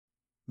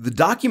The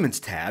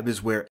Documents tab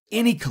is where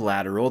any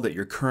collateral that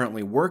you're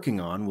currently working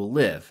on will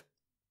live.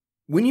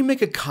 When you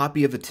make a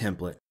copy of a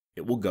template,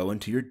 it will go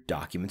into your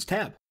Documents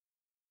tab.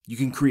 You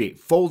can create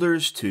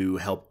folders to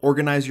help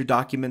organize your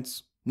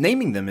documents,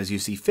 naming them as you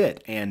see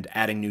fit, and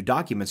adding new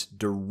documents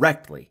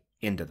directly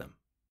into them.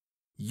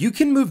 You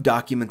can move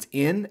documents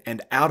in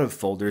and out of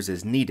folders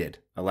as needed,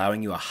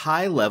 allowing you a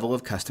high level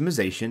of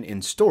customization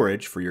in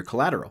storage for your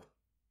collateral.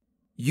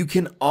 You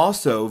can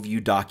also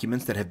view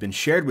documents that have been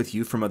shared with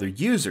you from other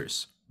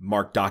users,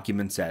 mark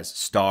documents as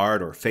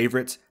starred or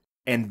favorites,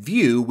 and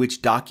view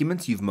which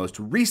documents you've most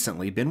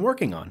recently been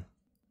working on.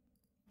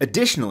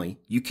 Additionally,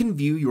 you can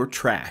view your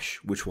trash,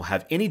 which will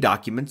have any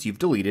documents you've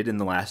deleted in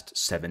the last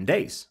 7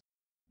 days.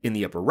 In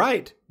the upper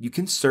right, you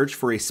can search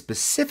for a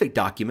specific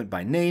document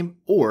by name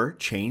or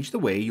change the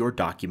way your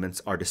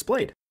documents are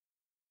displayed.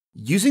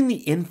 Using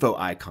the info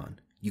icon,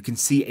 you can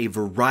see a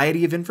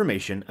variety of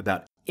information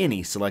about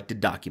any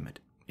selected document,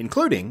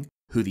 including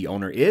who the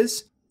owner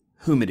is,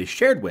 whom it is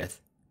shared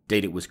with,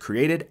 date it was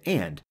created,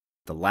 and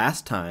the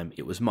last time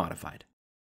it was modified.